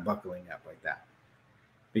hat's kind of buckling up like that,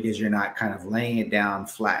 because you're not kind of laying it down,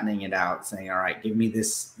 flattening it out, saying, all right, give me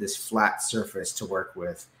this flat surface to work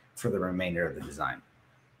with for the remainder of the design.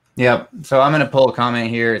 Yep. So I'm going to pull a comment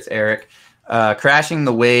here. It's Eric. Crashing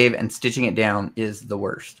the wave and stitching it down is the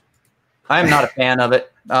worst. I'm not a fan of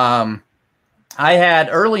it. I had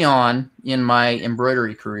early on in my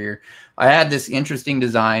embroidery career, I had this interesting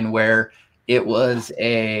design where it was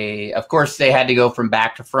of course they had to go from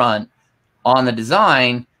back to front on the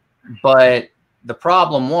design, but the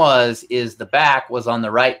problem is the back was on the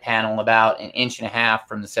right panel about 1.5 inches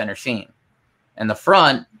from the center seam, and the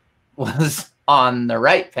front was on the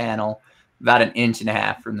right panel about 1.5 inches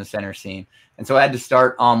from the center seam. And so I had to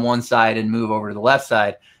start on one side and move over to the left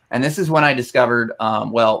side. And this is when I discovered,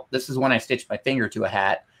 this is when I stitched my finger to a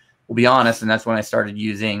hat, we'll be honest, and that's when I started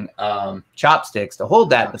using chopsticks to hold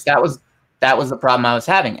that. But that was the problem I was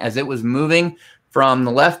having. As it was moving from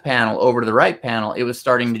the left panel over to the right panel, it was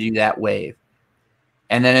starting to do that wave.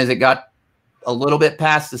 And then as it got a little bit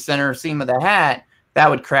past the center seam of the hat, that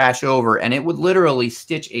would crash over and it would literally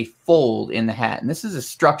stitch a fold in the hat. And this is a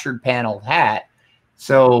structured paneled hat.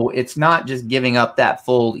 So it's not just giving up that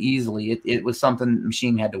fold easily. It was something the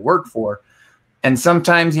machine had to work for. And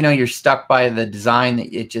sometimes, you know, you're stuck by the design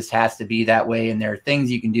that it just has to be that way. And there are things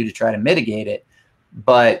you can do to try to mitigate it.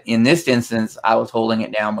 But in this instance, I was holding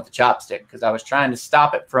it down with a chopstick because I was trying to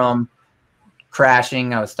stop it from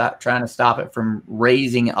crashing. I was trying to stop it from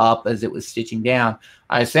raising up as it was stitching down.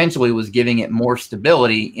 I essentially was giving it more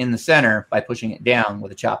stability in the center by pushing it down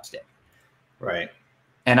with a chopstick. Right.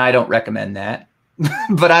 And I don't recommend that.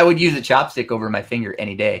 But I would use a chopstick over my finger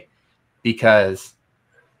any day because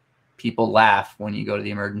people laugh when you go to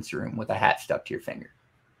the emergency room with a hat stuck to your finger.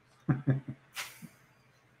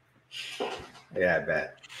 Yeah, I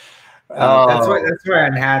bet. That's why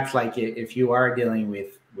on hats, like if you are dealing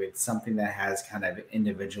with something that has kind of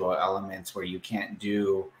individual elements where you can't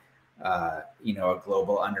do, you know, a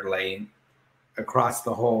global underlay across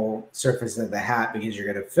the whole surface of the hat because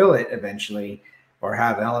you're going to fill it eventually or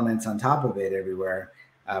have elements on top of it everywhere.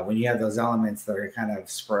 When you have those elements that are kind of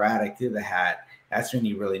sporadic through the hat, that's when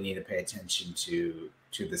you really need to pay attention to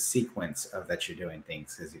the sequence of that you're doing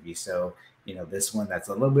things. Because if you sew, you know, this one that's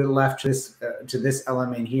a little bit left to this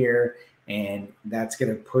element here, and that's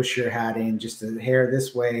going to push your hat in just a hair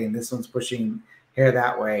this way, and this one's pushing hair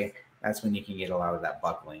that way, that's when you can get a lot of that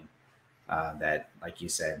buckling. That, like you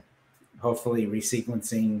said, hopefully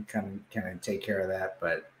resequencing can take care of that,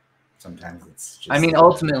 but sometimes it's just... I mean,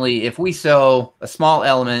 ultimately, if we sew a small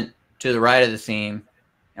element to the right of the seam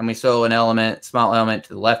and we sew an small element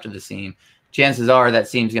to the left of the seam, chances are that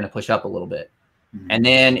seam's going to push up a little bit. Mm-hmm. And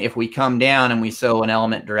then if we come down and we sew an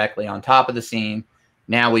element directly on top of the seam,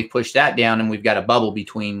 now we've pushed that down and we've got a bubble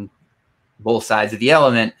between both sides of the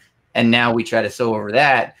element. And now we try to sew over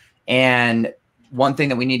that. And one thing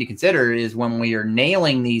that we need to consider is when we are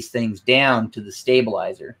nailing these things down to the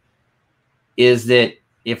stabilizer is that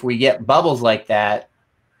if we get bubbles like that,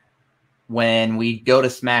 when we go to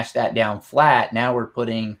smash that down flat, now we're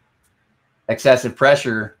putting excessive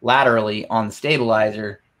pressure laterally on the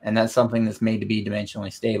stabilizer, and that's something that's made to be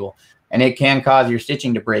dimensionally stable. And it can cause your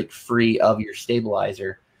stitching to break free of your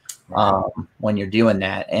stabilizer when you're doing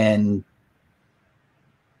that. And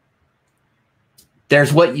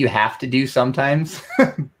there's what you have to do sometimes.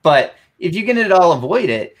 But if you can at all avoid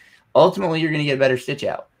it, ultimately you're going to get a better stitch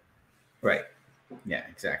out. Right. Yeah,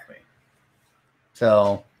 exactly.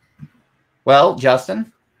 So, well,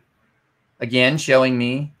 Justin, again, showing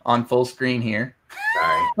me on full screen here.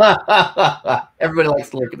 Sorry. Everybody likes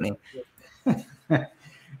to look at me.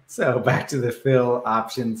 So back to the fill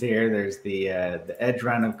options here. There's the edge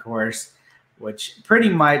run, of course, which pretty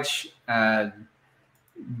much,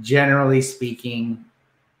 generally speaking,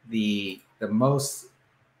 the most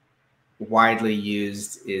widely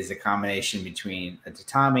used is a combination between a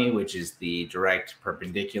tatami, which is the direct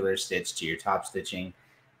perpendicular stitch to your top stitching,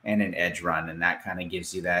 and an edge run, and that kind of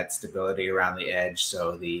gives you that stability around the edge,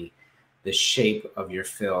 so the shape of your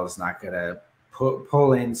fill is not going to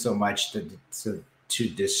pull in so much to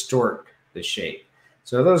distort the shape.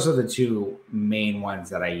 So those are the two main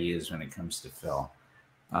ones that I use when it comes to fill.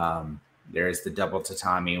 There's the double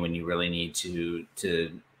tatami when you really need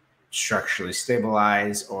to structurally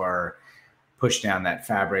stabilize or push down that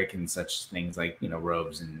fabric and such things like, you know,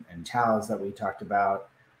 robes and towels that we talked about.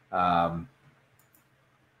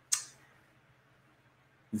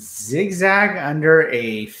 Zigzag under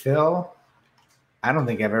a fill, I don't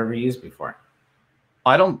think I've ever used before.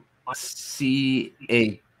 I don't see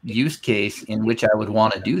a use case in which I would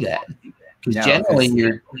want to do that, because generally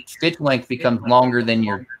your stitch length becomes longer than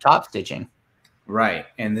your top stitching. Right,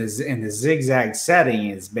 and the zigzag setting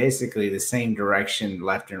is basically the same direction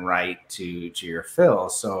left and right to your fill,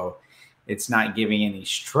 so it's not giving any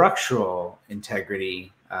structural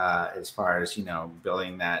integrity as far as, you know,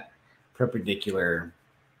 building that perpendicular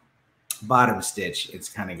bottom stitch. It's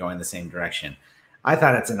kind of going the same direction. I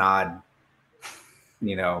thought it's an odd,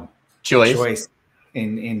 you know, choice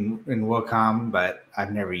in Wacom, but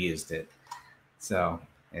I've never used it. So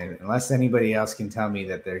unless anybody else can tell me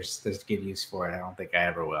that there's good use for it, I don't think I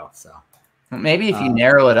ever will. So maybe if you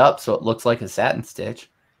narrow it up so it looks like a satin stitch.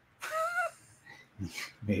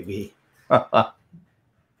 Maybe.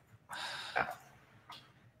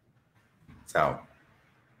 So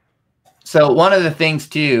one of the things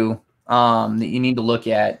too that you need to look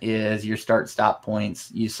at is your start-stop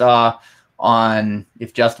points. You saw on,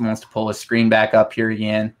 if Justin wants to pull his screen back up here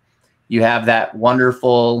again, you have that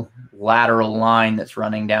wonderful lateral line that's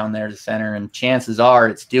running down there to center, and chances are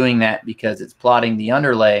it's doing that because it's plotting the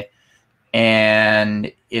underlay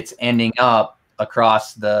and it's ending up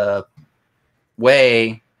across the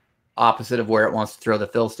way opposite of where it wants to throw the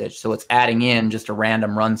fill stitch. So it's adding in just a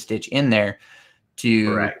random run stitch in there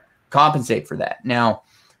to compensate for that. Now,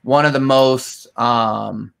 one of the most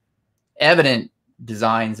evident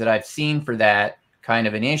designs that I've seen for that kind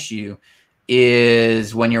of an issue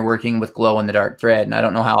is when you're working with glow-in-the-dark thread. And I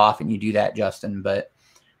don't know how often you do that, Justin, but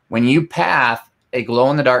when you path a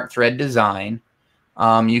glow-in-the-dark thread design,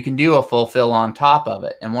 you can do a full fill on top of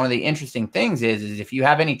it. And one of the interesting things is if you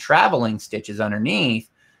have any traveling stitches underneath,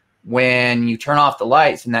 when you turn off the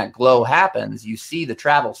lights and that glow happens, you see the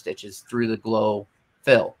travel stitches through the glow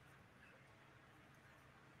fill.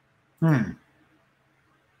 I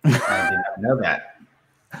did not know that.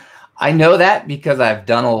 I know that because I've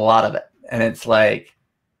done a lot of it. And it's like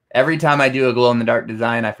every time I do a glow-in-the-dark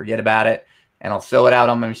design, I forget about it. And I'll sew it out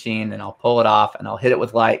on my machine and I'll pull it off and I'll hit it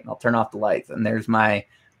with light and I'll turn off the lights. And there's my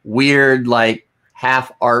weird, like,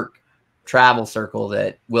 half arc travel circle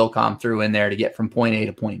that Wilcom threw in there to get from point A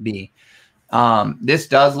to point B. This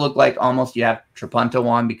does look like almost you have trapunto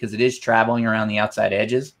on because it is traveling around the outside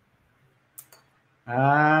edges.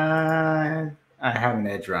 I have an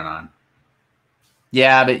edge run on.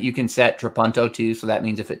 Yeah, but you can set trapunto too. So that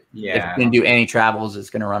means if it's going to do any travels,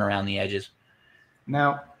 it's going to run around the edges.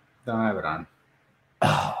 No, don't have it on.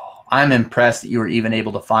 Oh, I'm impressed that you were even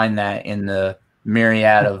able to find that in the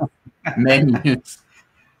myriad of menus.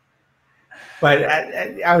 But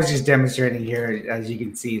I was just demonstrating here, as you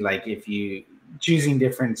can see, like if you choosing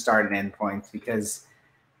different start and end points, because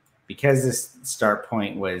this start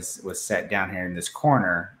point was set down here in this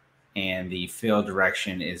corner and the fill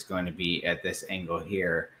direction is going to be at this angle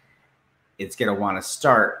here, it's going to want to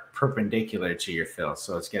start perpendicular to your fill.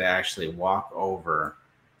 So it's going to actually walk over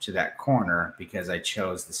to that corner because I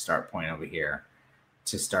chose the start point over here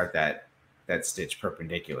to start that stitch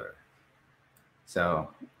perpendicular. So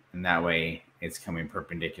in that way it's coming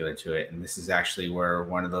perpendicular to it. And this is actually where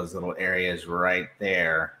one of those little areas right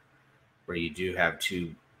there where you do have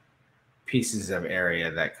two pieces of area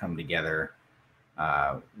that come together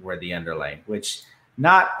where the underlay, which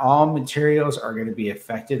not all materials are going to be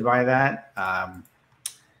affected by that. I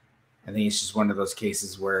think it's just one of those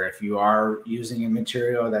cases where if you are using a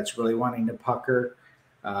material that's really wanting to pucker,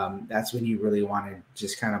 that's when you really want to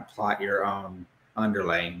just kind of plot your own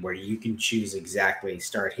underlay where you can choose exactly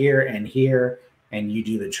start here, and you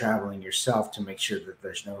do the traveling yourself to make sure that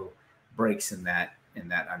there's no breaks in that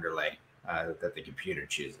underlay that the computer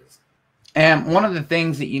chooses. And one of the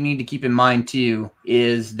things that you need to keep in mind too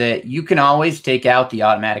is that you can always take out the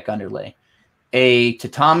automatic underlay. A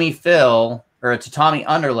tatami fill or a tatami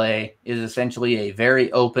underlay is essentially a very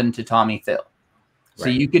open tatami fill. So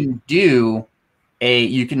you can do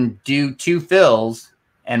two fills,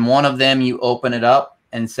 and one of them you open it up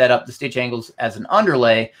and set up the stitch angles as an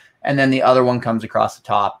underlay, and then the other one comes across the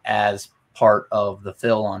top as part of the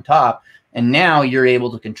fill on top. And now you're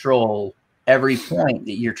able to control every point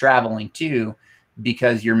that you're traveling to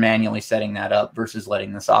because you're manually setting that up versus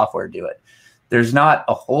letting the software do it. There's not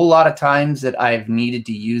a whole lot of times that I've needed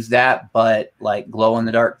to use that, but like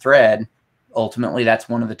glow-in-the-dark thread, ultimately that's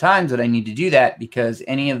one of the times that I need to do that because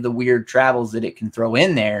any of the weird travels that it can throw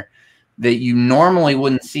in there that you normally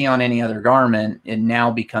wouldn't see on any other garment, it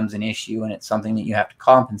now becomes an issue, and it's something that you have to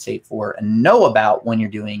compensate for and know about when you're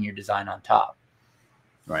doing your design on top.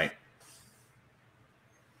 Right.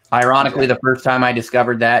 Ironically, the first time I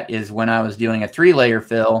discovered that is when I was doing a 3-layer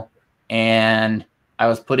fill, and I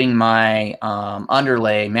was putting my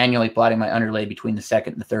underlay, manually plotting my underlay between the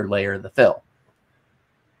second and the third layer of the fill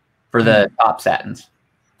for the top satins.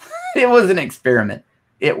 It was an experiment.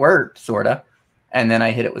 It worked, sort of. And then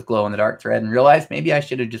I hit it with glow-in-the-dark thread and realized maybe I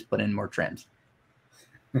should have just put in more trims.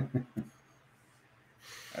 That's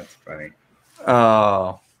funny.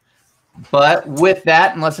 Oh. But with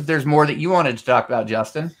that, unless if there's more that you wanted to talk about,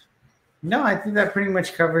 Justin. No, I think that pretty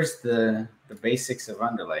much covers the basics of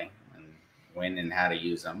underlay and when and how to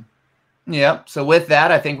use them. Yep. So with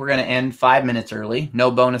that, I think we're going to end 5 minutes early.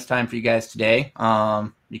 No bonus time for you guys today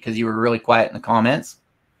because you were really quiet in the comments.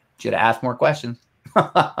 Should have asked more questions.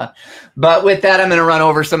 But with that, I'm going to run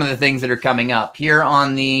over some of the things that are coming up. Here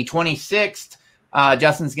on the 26th,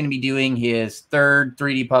 Justin's going to be doing his third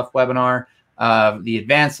 3D Puff webinar. The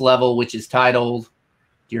advanced level, which is titled,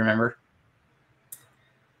 do you remember?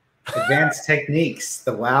 Advanced Techniques,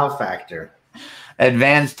 the Wow Factor.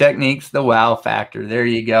 Advanced Techniques, the Wow Factor. There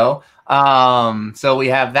you go. So we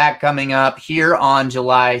have that coming up here on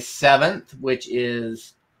July 7th, which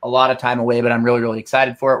is a lot of time away, but I'm really, really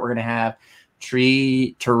excited for it. We're going to have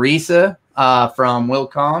Teresa from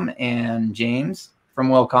Wilcom and James from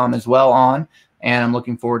Wilcom as well on. and I'm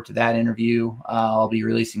looking forward to that interview. I'll be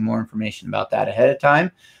releasing more information about that ahead of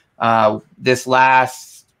time. This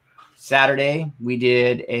last Saturday, we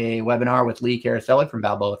did a webinar with Lee Caraselli from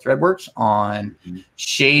Balboa Threadworks on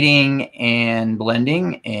shading and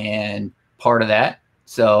blending, and part of that.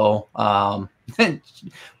 So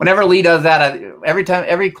whenever Lee does that,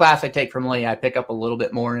 every class I take from Lee, I pick up a little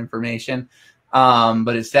bit more information.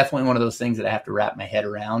 But it's definitely one of those things that I have to wrap my head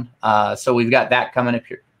around. So we've got that coming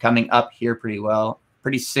up here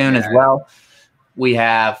pretty soon as well. We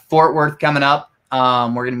have Fort Worth coming up.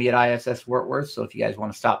 We're going to be at ISS Fort Worth. So if you guys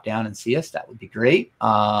want to stop down and see us, that would be great.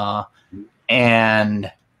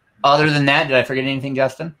 And other than that, did I forget anything,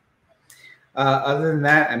 Justin? Other than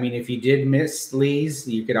that, I mean, if you did miss Lee's,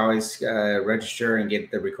 you could always register and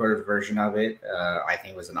get the recorded version of it. I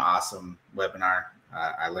think it was an awesome webinar.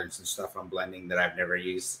 I learned some stuff on blending that I've never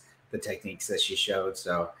used, the techniques that she showed.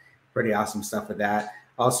 So pretty awesome stuff with that.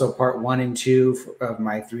 Also, part 1 and 2 of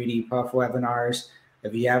my 3D Puff webinars.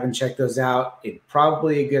 If you haven't checked those out, it's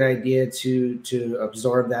probably a good idea to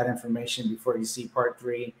absorb that information before you see part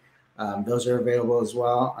 3. Those are available as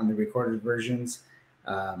well on the recorded versions,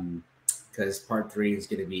 because part 3 is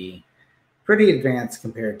going to be pretty advanced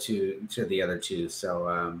compared to the other 2.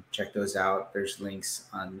 So check those out. There's links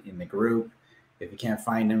in the group. If you can't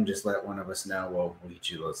find them, just let one of us know. We'll get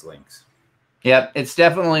you those links. Yep, it's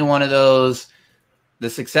definitely one of those. The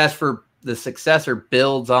successor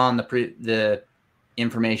builds on the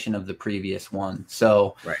information of the previous one.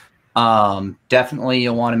 So definitely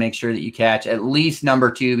you'll want to make sure that you catch at least number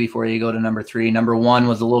 2 before you go to number 3. Number 1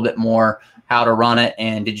 was a little bit more how to run it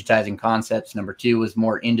and digitizing concepts. Number 2 was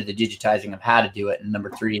more into the digitizing of how to do it. And number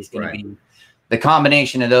 3 is going to be the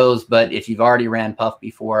combination of those. But if you've already ran Puff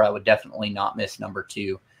before, I would definitely not miss number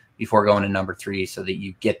 2 before going to number 3, so that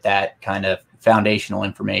you get that kind of foundational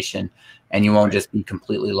information and you won't just be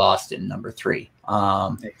completely lost in number 3.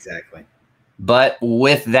 Exactly. But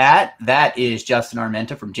with that, that is Justin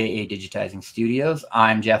Armenta from JA Digitizing Studios.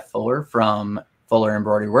 I'm Jeff Fuller from Fuller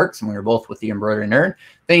Embroidery Works, and we were both with the Embroidery Nerd.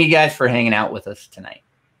 Thank you guys for hanging out with us tonight.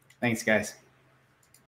 Thanks, guys.